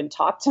boyfriend wouldn't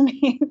talk to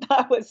me.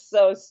 That was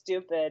so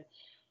stupid.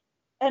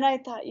 And I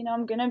thought, you know,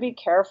 I'm going to be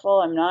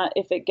careful. I'm not,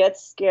 if it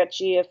gets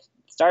sketchy, if it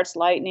starts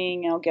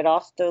lightning, I'll get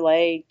off the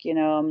lake. You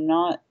know, I'm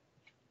not.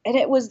 And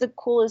it was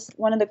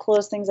one of the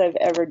coolest things I've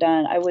ever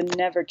done. I would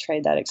never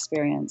trade that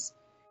experience.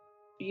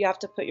 You have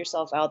to put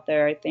yourself out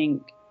there, I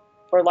think,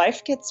 or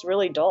life gets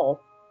really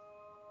dull.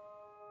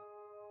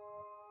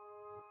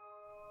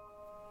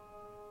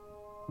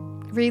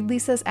 Read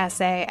Lisa's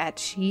essay at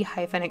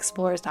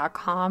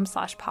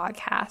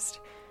she-explores.com/podcast.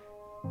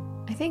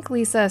 I think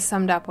Lisa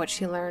summed up what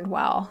she learned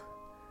well.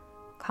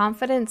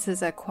 Confidence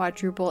is a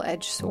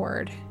quadruple-edged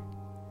sword.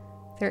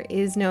 There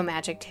is no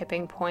magic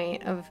tipping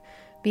point of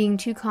being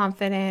too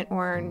confident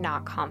or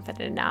not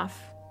confident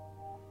enough.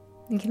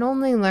 You can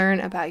only learn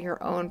about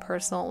your own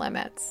personal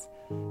limits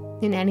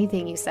in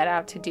anything you set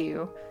out to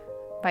do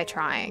by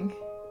trying.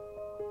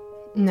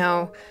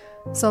 No,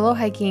 solo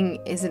hiking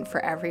isn't for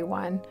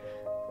everyone,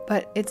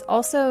 but it's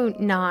also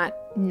not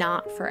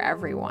for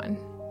everyone.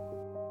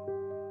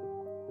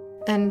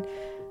 And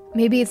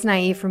maybe it's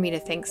naive for me to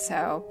think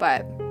so,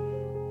 but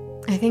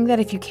I think that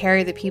if you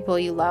carry the people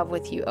you love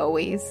with you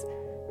always,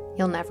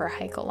 you'll never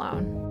hike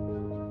alone.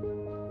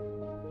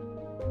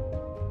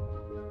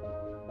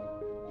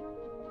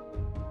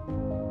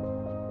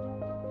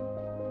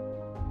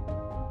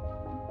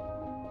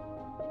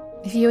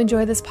 If you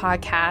enjoy this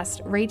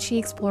podcast, rate She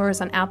Explores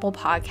on Apple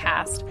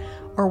Podcast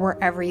or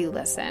wherever you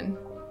listen.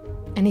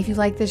 And if you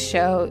like this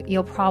show,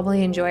 you'll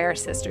probably enjoy our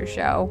sister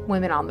show,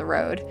 Women on the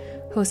Road,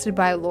 hosted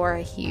by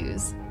Laura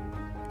Hughes.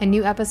 A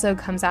new episode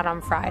comes out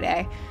on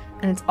Friday,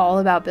 and it's all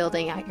about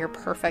building out your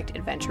perfect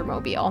adventure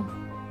mobile.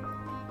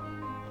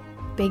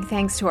 Big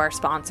thanks to our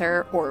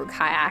sponsor, Oru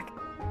Kayak.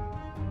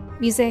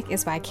 Music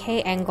is by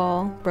Kay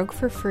Engel, Broke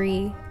for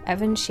Free,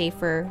 Evan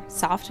Schaefer,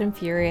 Soft and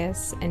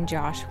Furious, and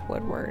Josh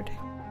Woodward.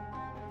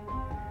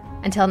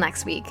 Until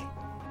next week.